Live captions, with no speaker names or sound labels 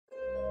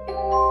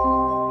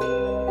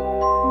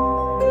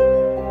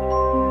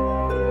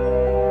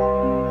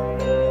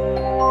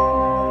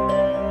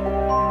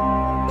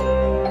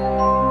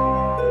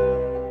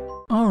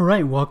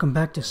welcome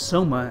back to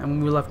Soma. And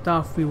when we left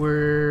off, we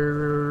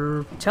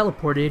were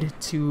teleported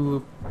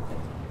to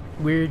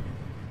weird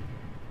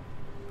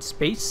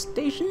space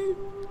station,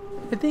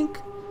 I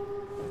think,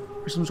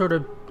 or some sort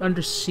of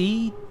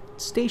undersea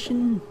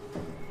station.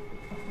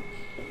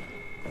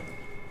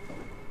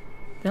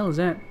 The hell is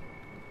that?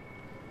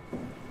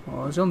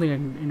 Well, it's the only thing I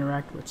can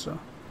interact with. So,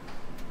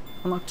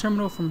 unlock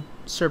terminal from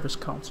service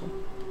console.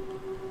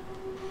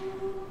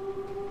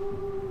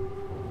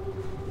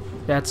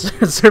 That's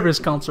a service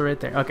console right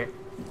there. Okay.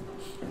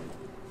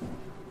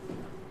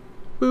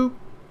 Boop.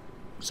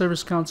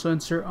 Service console,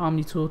 insert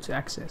Omni tool to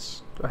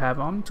access. Do I have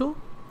Omni tool?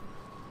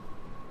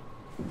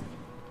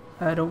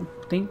 I don't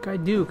think I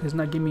do, because it's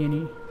not giving me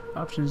any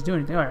options to do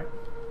anything. Alright.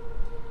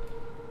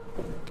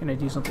 Can I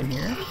do something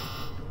here?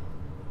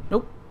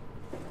 Nope.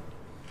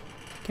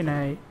 Can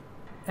I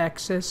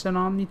access an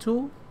Omni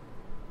tool? What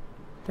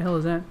the hell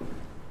is that?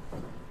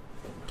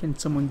 Can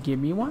someone give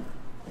me one?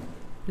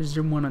 Is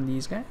there one on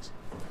these guys?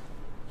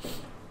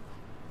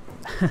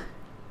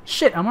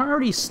 Shit, I'm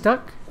already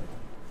stuck.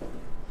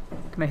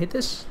 Can I hit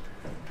this?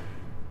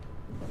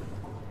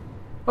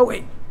 Oh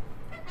wait.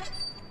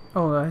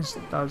 Oh, I was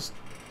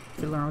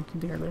fiddling around with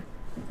something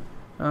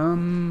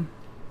earlier.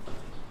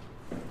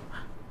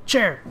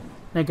 Chair.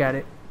 I got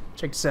it.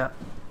 Check this out.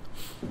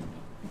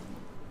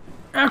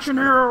 Action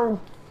arrow.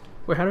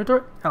 Wait, how do I do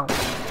it? Oh.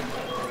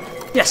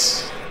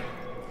 Yes.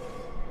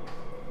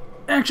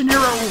 Action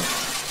arrow.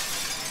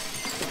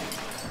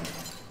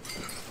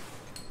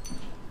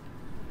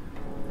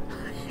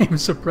 I'm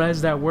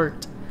surprised that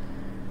worked.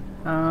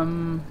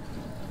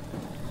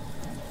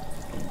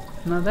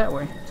 Not that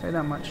way. Say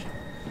that much.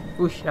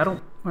 Oosh, I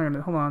don't. Wait a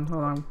minute. Hold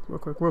on. Real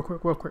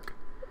quick.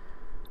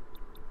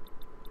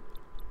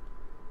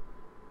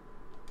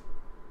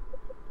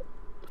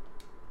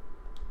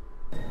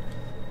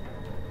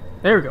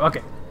 There we go.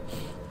 Okay.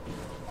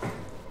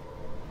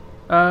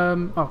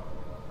 Oh.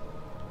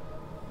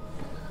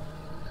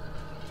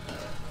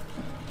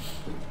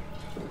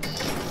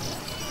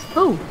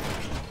 Oh.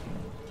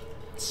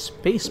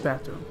 Space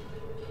bathroom.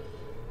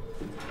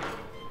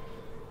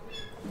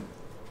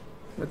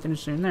 Nothing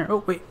interesting in there.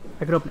 Oh wait,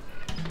 I could open it.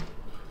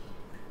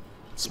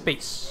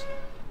 Space.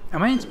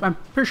 Am I in? I'm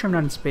pretty sure I'm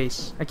not in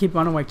space. I don't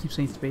know why I keep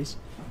saying space.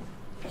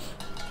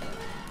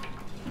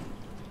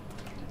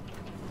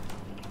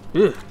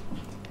 Ugh.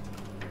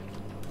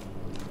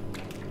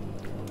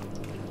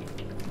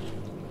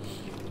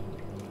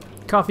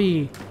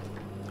 Coffee.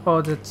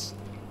 Oh, that's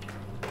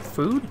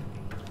food.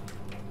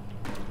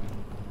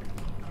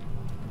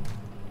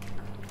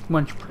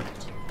 Lunch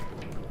print.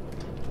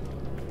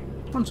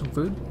 Want some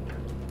food?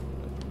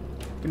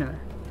 Get in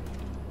there.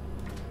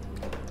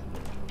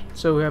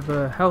 So we have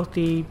a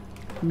healthy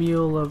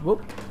meal of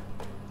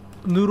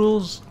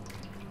noodles,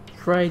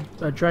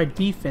 dried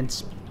beef, and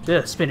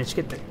spinach.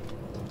 Get there.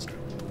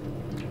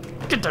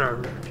 Get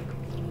there.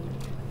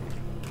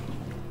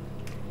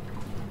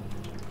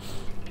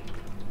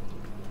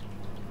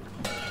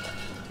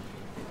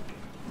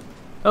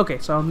 Okay,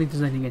 so I don't think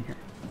there's anything in here.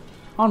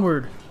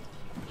 Onward.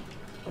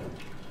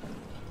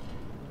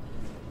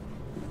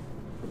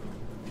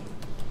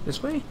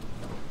 This way?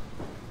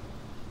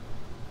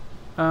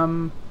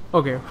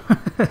 Okay.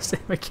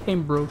 My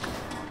game broke.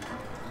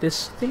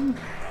 This thing?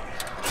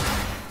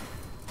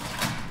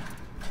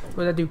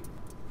 What did that do?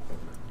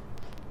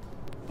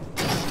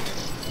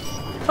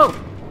 Oh!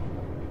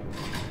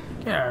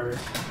 Yeah.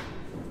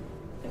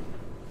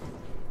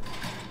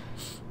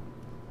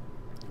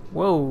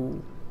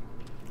 Whoa.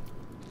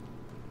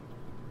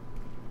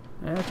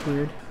 That's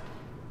weird.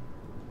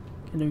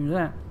 Can't do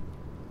that.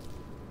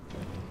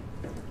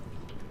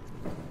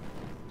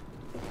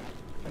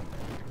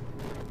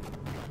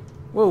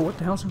 Whoa, what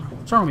the hell's wrong?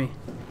 What's wrong with me?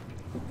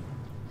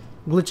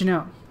 I'm glitching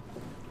out.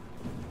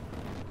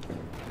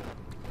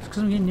 It's because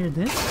I'm getting near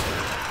this?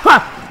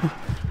 Ha!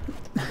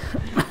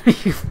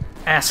 You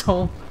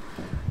asshole.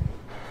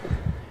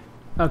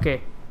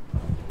 Okay.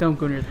 Don't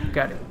go near that.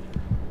 Got it.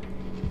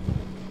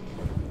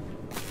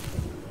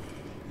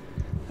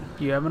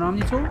 Do you have an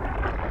Omni tool?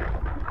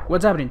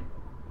 What's happening?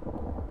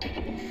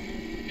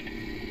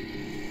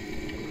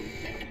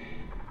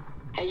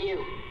 Hey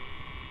you.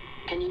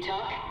 Can you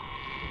talk?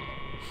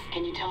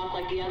 Can you talk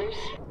like the others?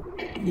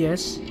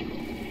 Yes.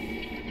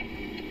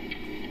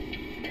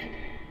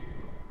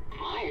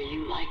 Why are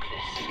you like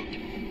this?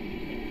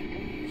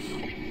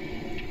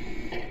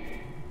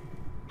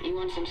 You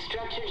want some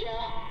structure,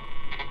 Joe?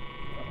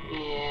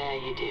 Yeah,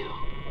 you do.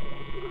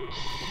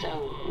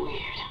 So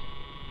weird.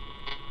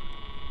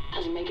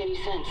 Doesn't make any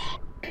sense.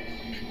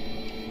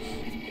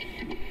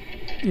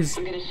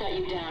 I'm gonna shut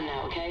you down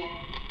now, okay?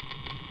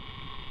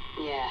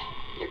 Yeah,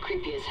 you're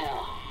creepy as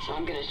hell, so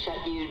I'm gonna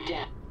shut you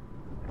down.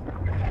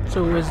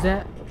 So was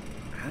that?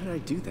 How did I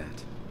do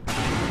that?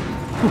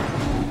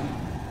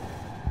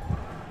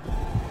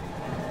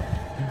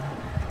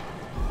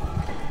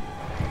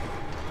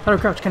 How do I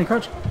crouch? Can I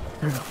crouch?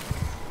 There we go.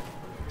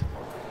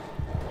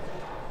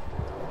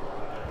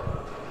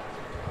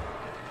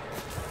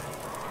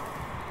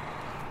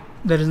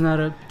 That is not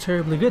a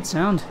terribly good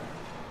sound.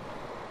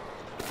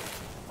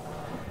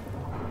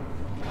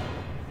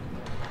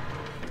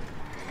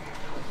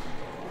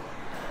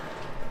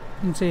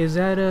 And say, is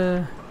that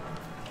a...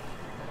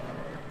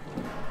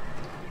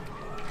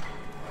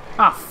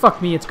 Ah,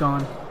 fuck me, it's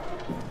gone.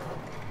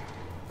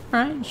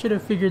 Alright, should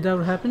have figured that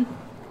would happen.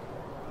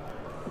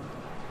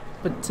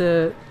 But,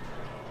 so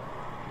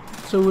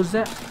was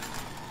that...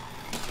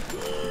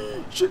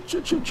 Shit.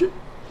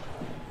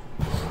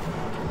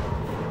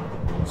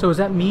 So was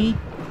that me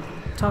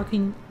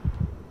talking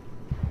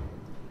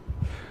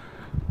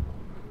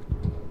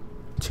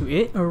to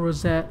it, or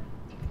was that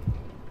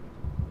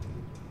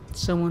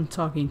someone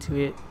talking to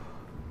it?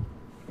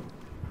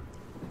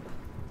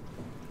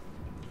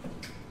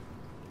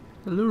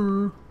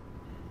 Hello?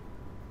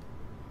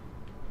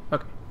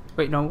 Okay.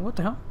 Wait, no, what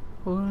the hell?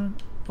 Hold on.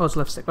 Oh, it's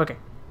left stick. Okay.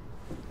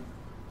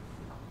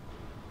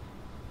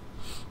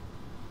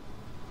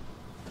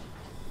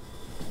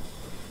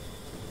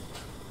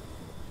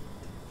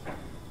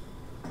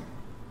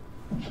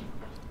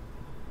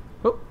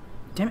 Oh,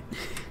 damn it.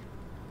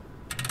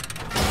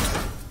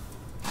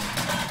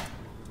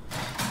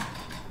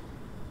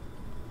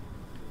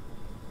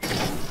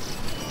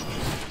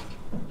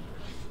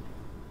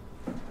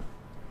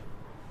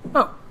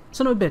 Oh,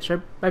 son of a bitch,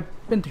 I've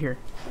been through here.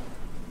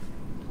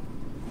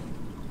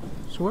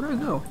 So where do I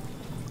go?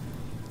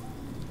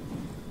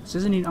 This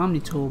isn't an Omni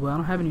tool, but I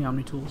don't have any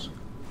Omni tools.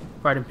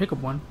 Or I didn't pick up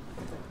one.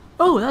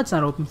 Oh, that's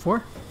not open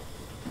for.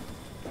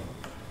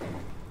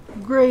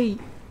 Great!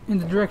 In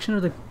the direction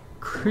of the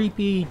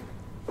creepy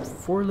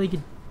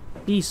four-legged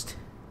beast.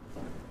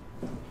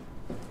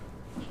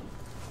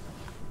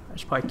 I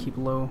should probably keep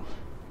low.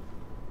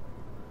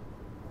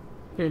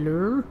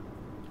 Hello?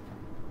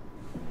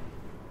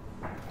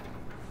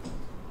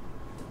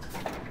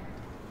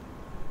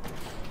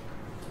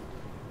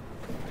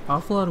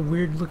 Awful lot of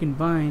weird looking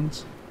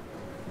vines.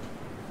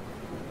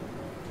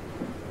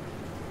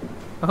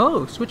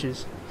 Oh,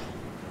 switches.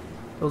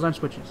 Those aren't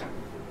switches.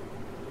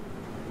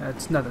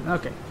 That's nothing.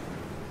 Okay.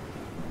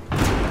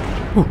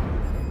 Ooh.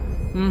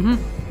 Mm-hmm.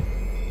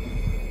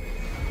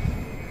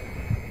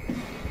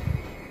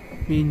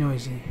 Be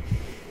noisy.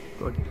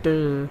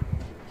 Good.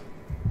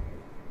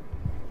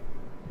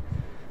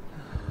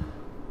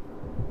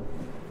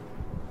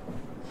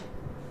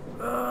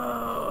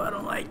 Oh, I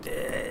don't like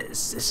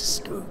this. This is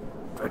too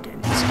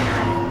fucking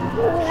scary.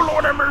 Oh,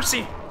 Lord have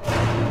mercy.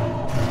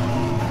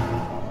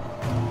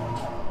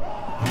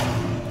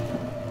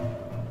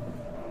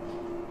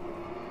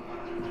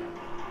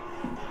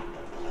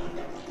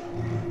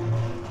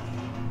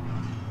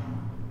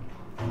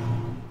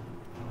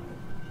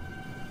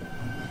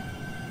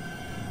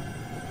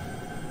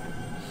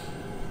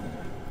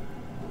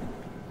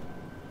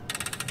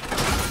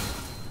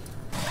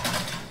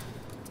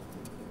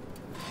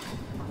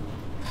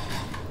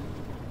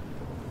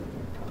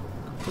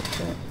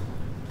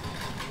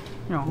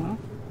 No.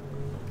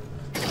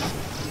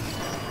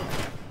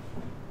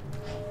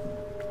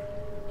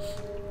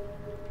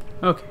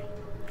 Okay.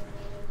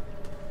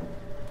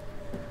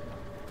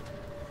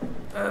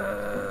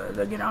 Did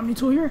I get an Omni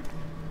tool here?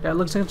 That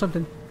looks like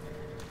something.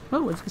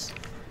 Oh, what's this?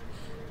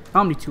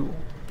 Omni tool.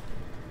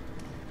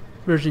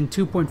 Version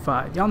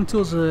 2.5. The Omni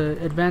tool is an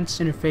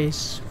advanced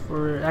interface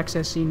for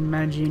accessing,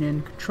 managing,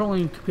 and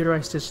controlling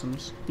computerized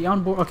systems. The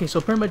onboard. Okay, so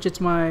pretty much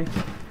it's my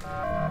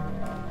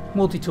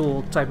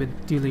multi-tool type of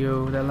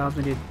dealio that allows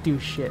me to do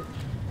shit.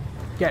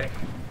 Get it.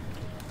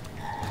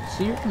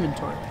 See your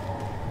inventory.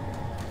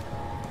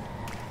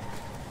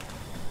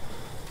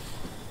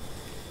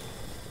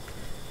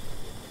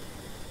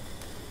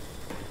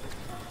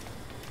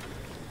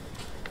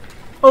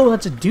 Oh,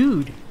 that's a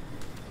dude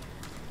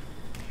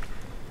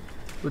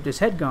with his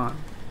head gone.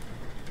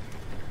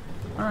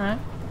 Alright.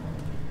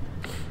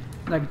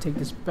 I can take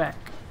this back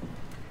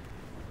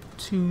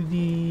to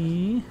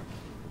the...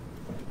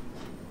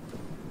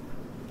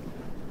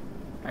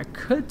 I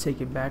could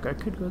take it back, or I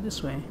could go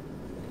this way.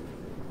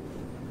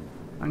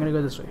 I'm gonna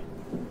go this way.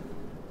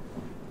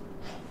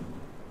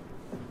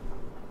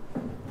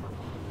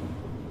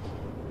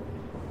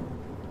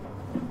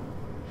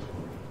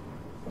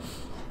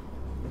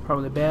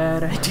 Probably a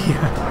bad idea.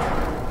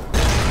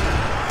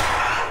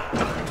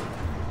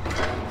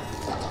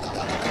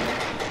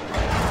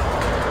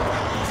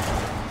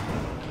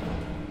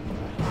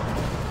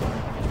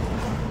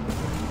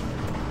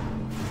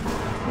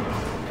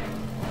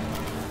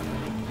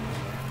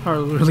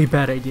 Probably a really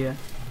bad idea.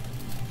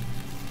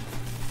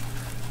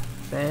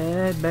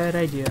 Bad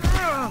idea.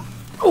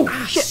 Oh,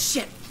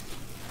 shit!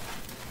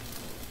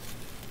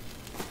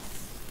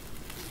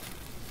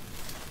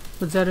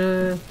 Was that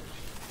a...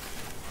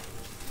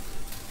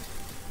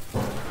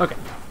 Okay.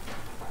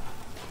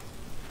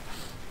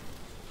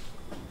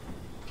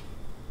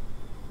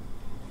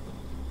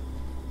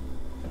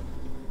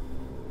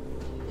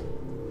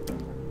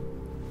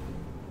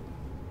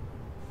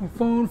 My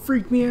phone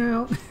freaked me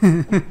out.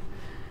 Can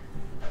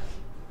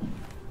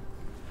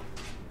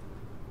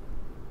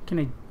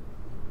I...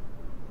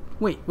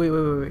 Wait.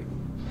 Before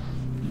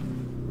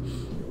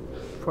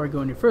I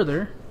go any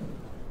further,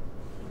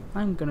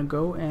 I'm gonna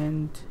go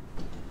and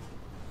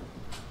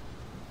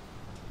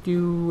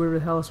do whatever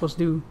the hell I'm supposed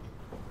to do.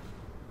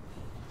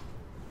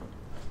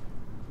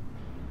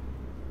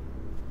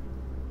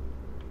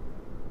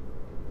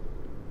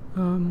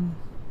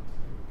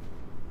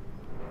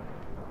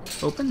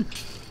 Open?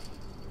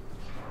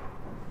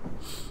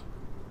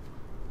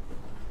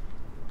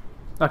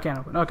 I can't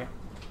open. Okay.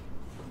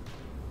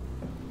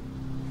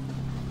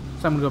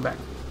 So I'm gonna go back.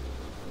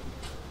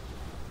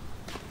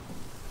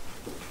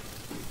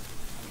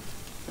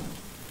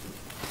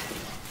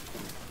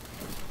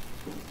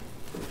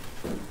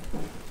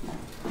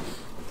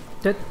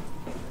 That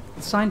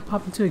sign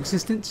pop into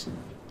existence?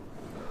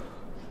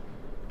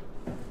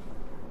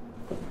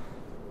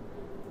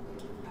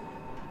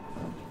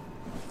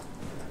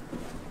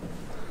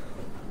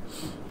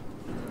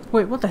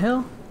 Wait, what the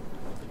hell?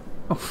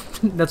 Oh,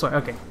 that's why,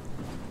 okay.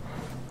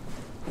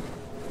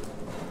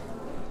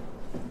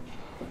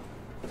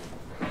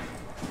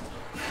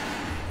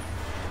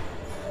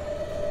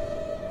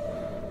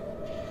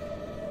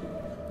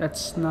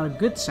 That's not a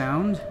good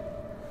sound.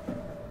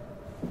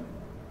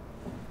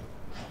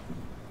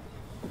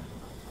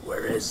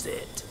 Where is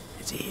it?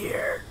 Is it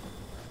here?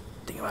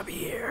 I think it might be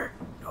here.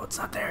 No, it's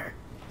not there.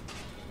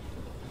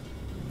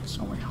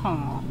 Somewhere,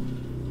 huh?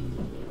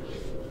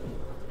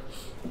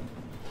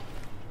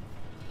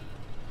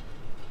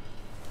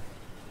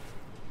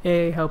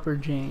 Hey, Helper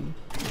Jane.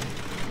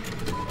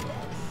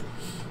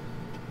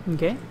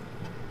 Okay.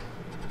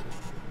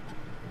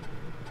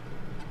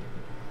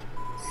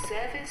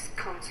 Service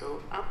console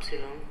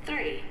Upsilon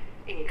 3,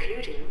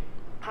 including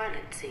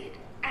pilot seat,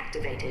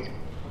 activated.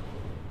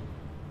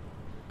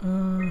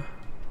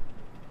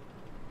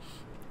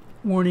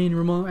 Warning,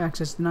 remote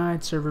access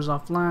denied, servers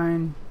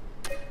offline.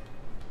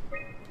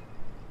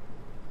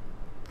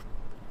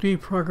 3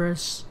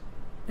 progress,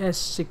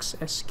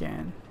 S6S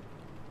scan.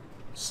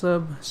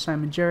 Sub,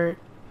 Simon Jarrett.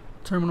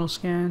 Terminal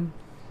scan.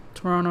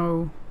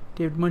 Toronto,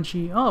 David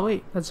Munchie. Oh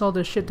wait, that's all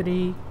the shit that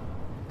he...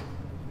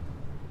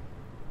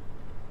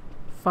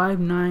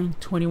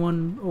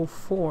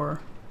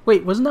 592104.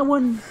 Wait, wasn't that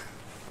one...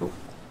 Oh,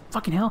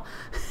 fucking hell.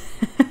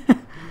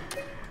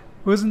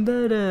 Wasn't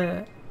that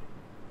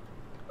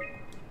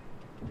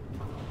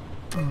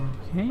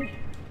okay.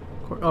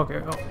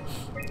 Okay,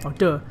 oh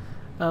duh.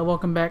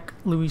 Welcome back,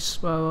 Luis.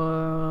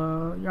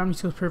 Your Omni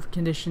Tool is perfect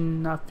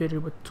condition, not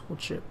fitted with tool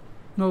chip.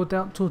 No,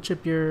 without tool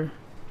chip, your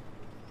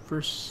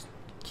first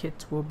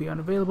kit will be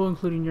unavailable,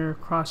 including your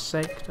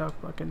cross-site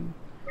fucking...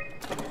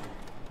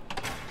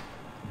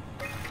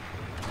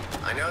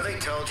 I know they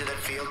told you that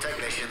field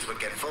technicians would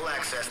get full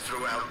access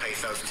throughout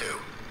Pathos 2.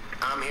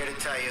 I'm here to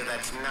tell you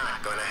that's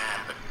not gonna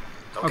happen.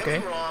 Don't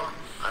get me wrong,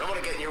 I don't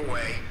want to get in your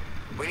way.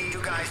 We need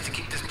you guys to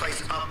keep this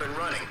place up and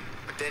running,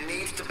 but there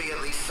needs to be at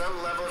least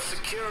some level of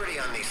security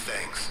on these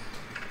things.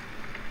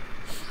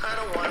 I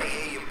don't want to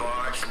hear you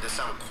barged into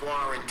some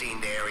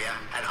quarantined area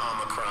at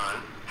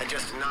Omicron and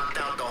just knocked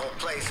out the whole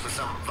place with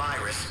some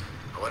virus,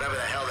 or whatever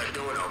the hell they're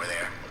doing over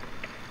there.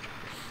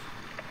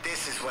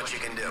 This is what you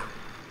can do.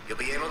 You'll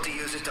be able to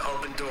use it to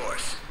open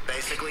doors,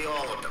 basically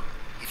all of them.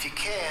 If you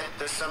can't,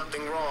 there's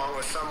something wrong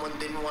or someone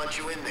didn't want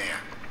you in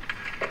there.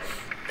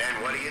 Then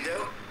what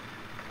do?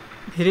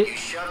 Hit it. You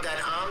shove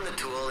that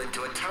Omni-tool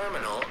into a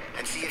terminal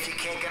and see if you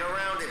can't get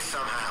around it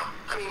somehow.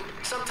 I mean,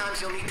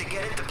 sometimes you'll need to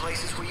get into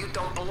places where you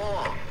don't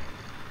belong.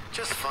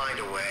 Just find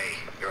a way.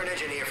 You're an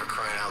engineer, for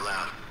crying out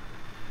loud.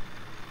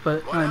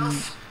 But what I'm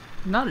else?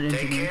 not an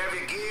engineer. Take care of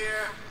your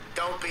gear.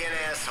 Don't be an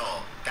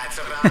asshole. That's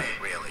about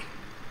it, really.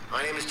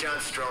 My name is John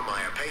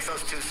Strohmeyer,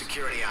 Pathos 2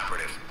 security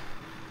operative.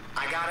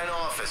 I got an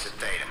office at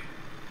Theta.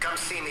 Come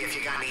see me if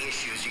you got any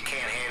issues you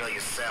can't handle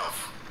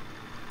yourself.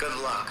 Good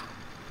luck.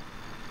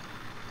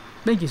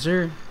 Thank you,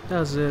 sir. That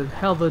was a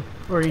hell of a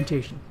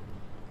orientation.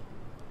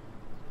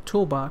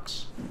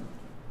 Toolbox.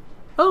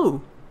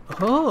 Oh!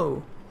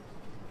 Oh!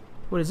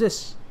 What is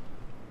this?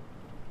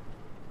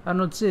 I don't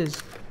know what this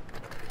is.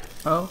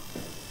 Oh.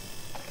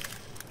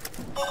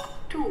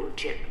 Tool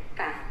chip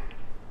found.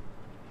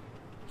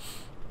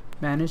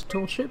 Manage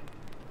tool chip.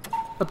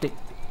 Update.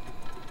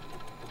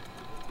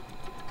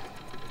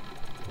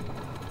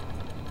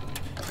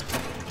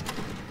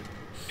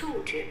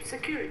 Tool chip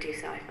security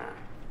cipher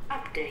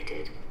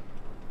updated.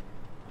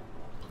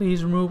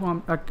 Please remove.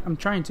 I'm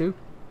trying to.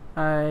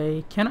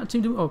 I cannot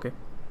seem to. Okay.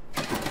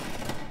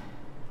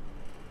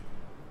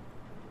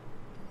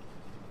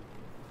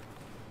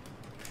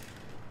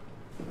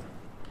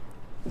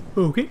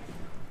 Okay.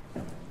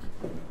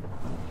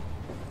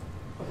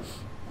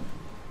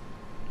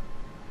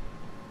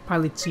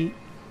 Pilot seat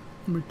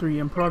number 3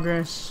 in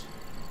progress.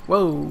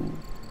 Whoa.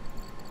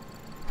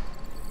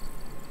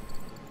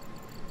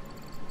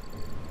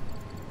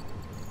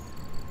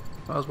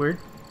 That was weird.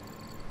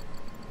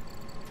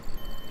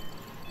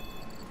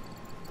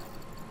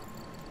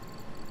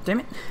 Damn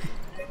it.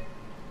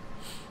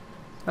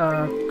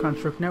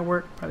 Construct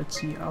network. Pilot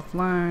seat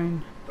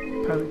offline.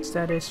 Pilot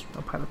status.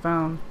 No pilot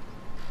found.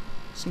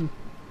 Same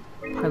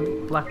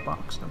pilot black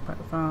box. No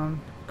pilot found.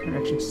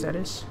 Connection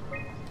status.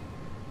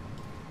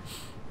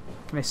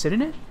 Can I sit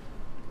in it?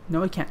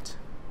 No, I can't.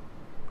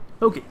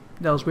 Okay,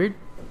 that was weird.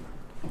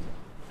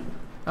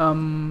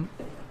 I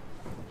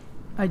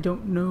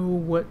don't know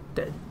what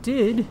that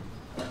did,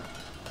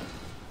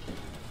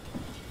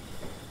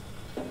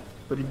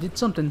 but it did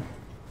something.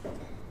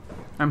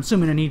 I'm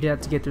assuming I need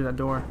that to get through that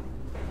door.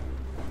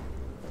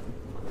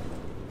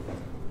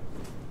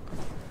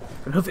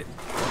 Gonna hoof it.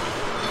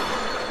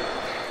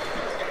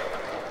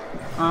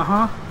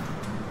 Uh-huh.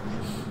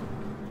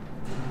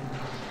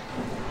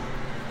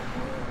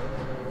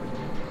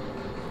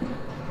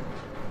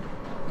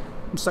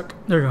 I'm stuck.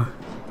 There we go.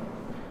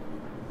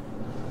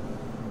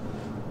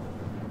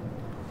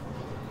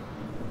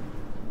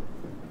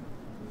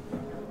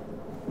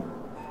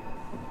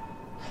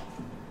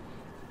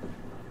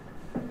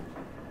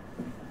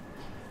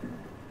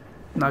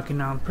 Knocking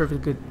down perfectly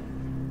good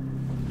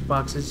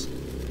boxes.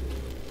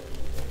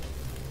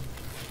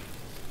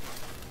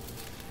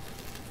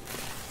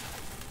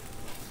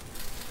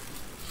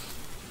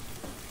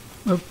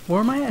 Where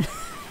am I at?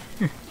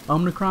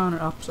 Omnicron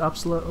or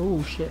Obsolete?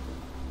 Oh shit.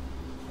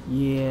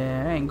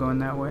 Yeah, I ain't going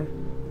that way.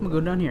 I'm gonna go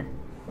down here.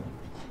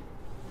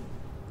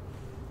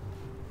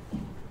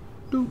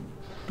 Do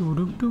do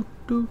do do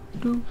do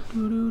do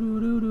do do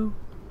do do.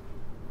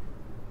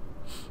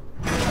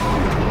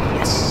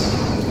 Yes.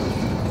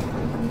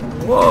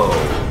 Whoa.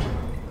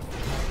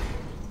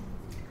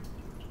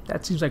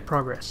 That seems like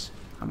progress.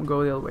 I'm gonna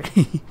go the other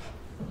way.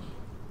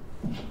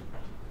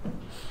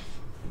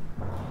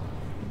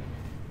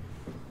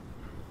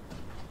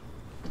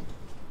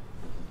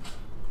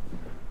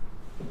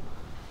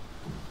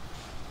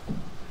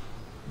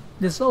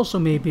 This also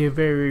may be a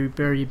very,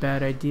 very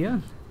bad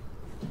idea.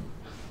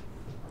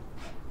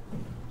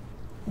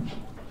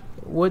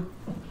 What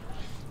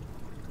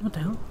the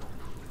hell?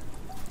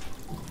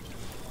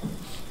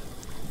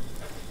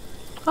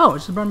 Oh, it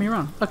just brought me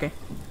around. Okay.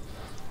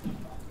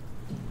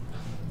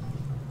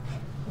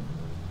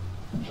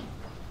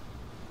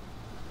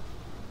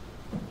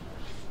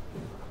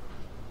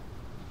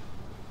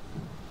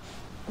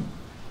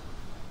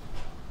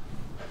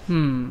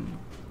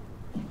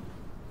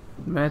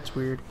 That's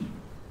weird.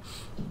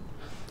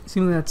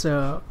 Seems like that's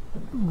a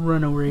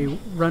runaway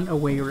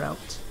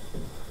route.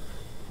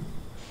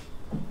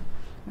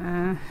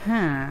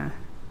 Uh-huh.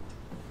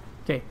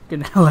 Okay, get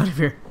the hell out of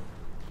here.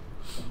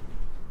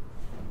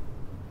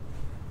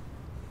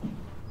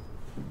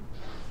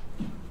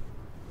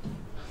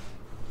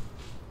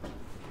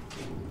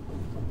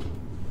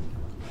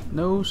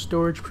 No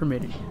storage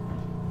permitted.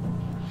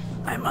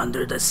 I'm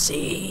under the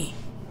sea.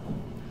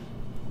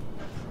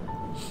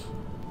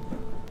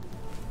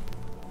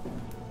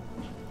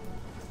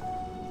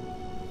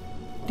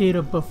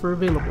 Data buffer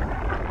available.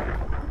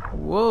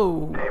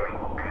 Whoa. Amy, are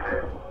you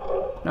there?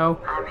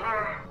 No. I'm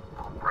here.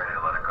 Ready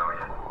to let it go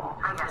yet?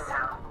 I guess so.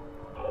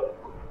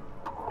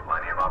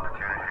 Plenty of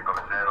opportunity to go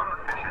zen on the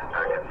fishes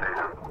back at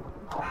Seda.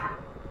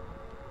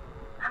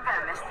 I'm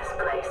gonna miss this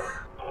place.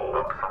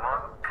 Up,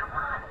 Soma? Come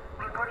on.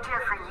 We've worked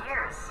here for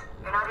years.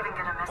 You're not even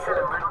gonna miss it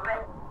a little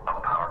bit? A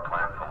power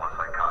plant full of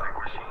psychotic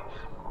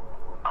machines.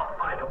 I'll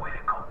find a way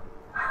to go.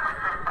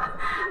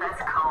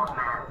 That's cold,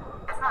 man.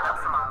 It's not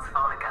Upsilon's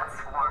fault it got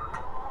swarmed.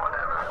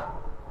 Whatever.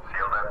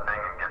 Seal that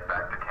thing and get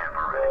back to camp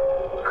already.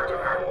 Roger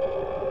that.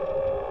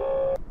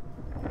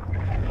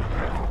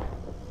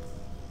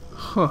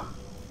 Huh.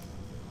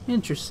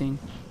 Interesting.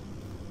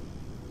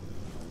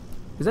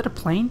 Is that a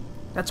plane?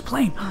 That's a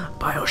plane!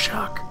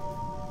 BioShock!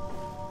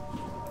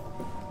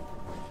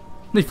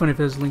 It'd be funny if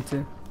it was linked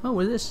to... Oh,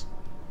 what is this?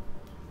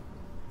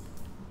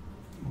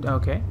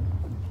 Okay.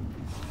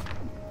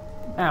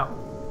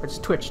 Ow. I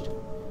just twitched.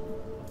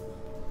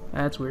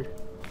 That's weird.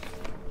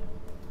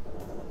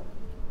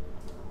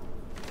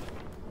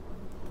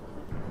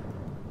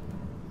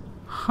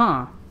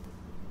 Huh.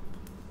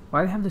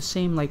 Why do they have the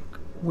same, like,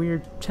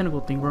 weird tentacle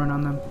thing growing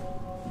on them?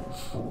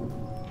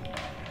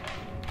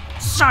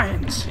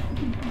 Science!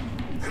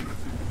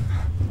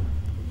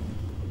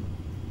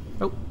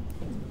 Oh.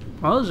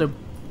 Well, those are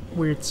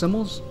weird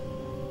symbols.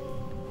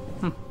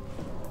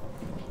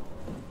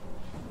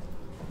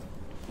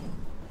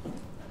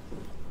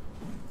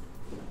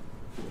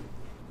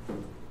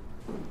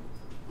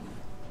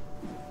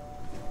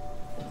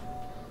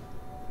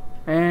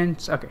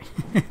 And, okay.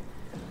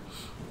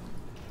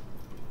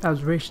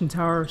 Observation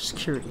tower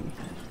security.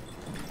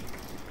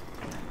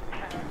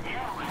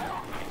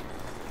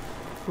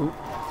 Ooh.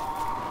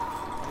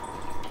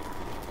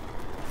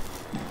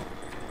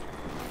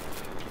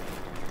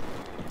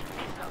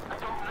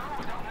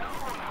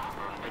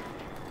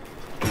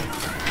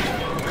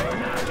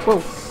 Whoa.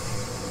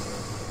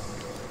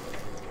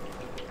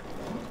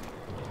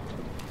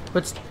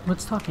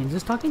 What's talking? Is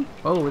this talking?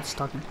 Oh, it's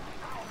talking.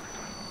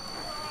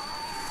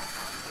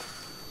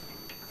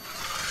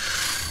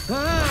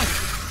 Ah!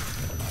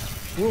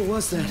 What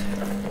was that?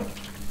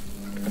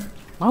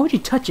 Why would you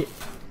touch it?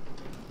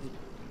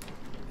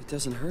 It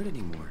doesn't hurt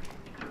anymore.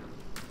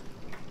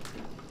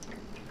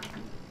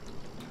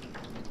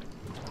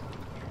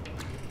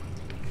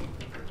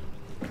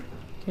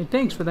 Okay,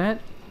 thanks for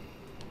that.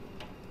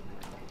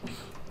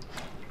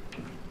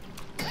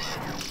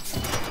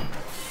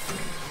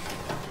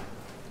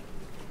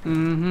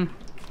 Mm-hmm.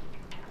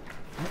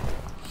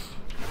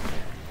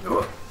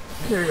 Oh,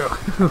 there you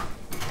go.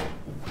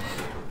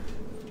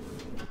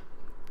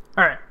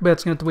 Alright, but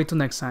it's gonna have to wait till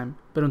next time.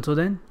 But until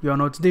then, you all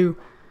know what to do.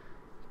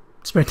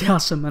 It's been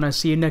awesome, and I'll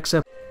see you next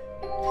episode.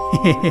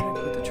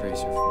 Put the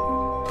tracer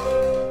fluid.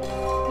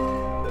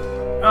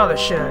 Oh, the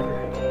shit out of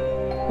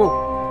here. Whoa.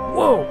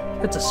 Whoa!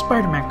 That's a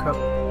Spider-Man cup.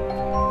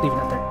 Leave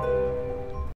that there.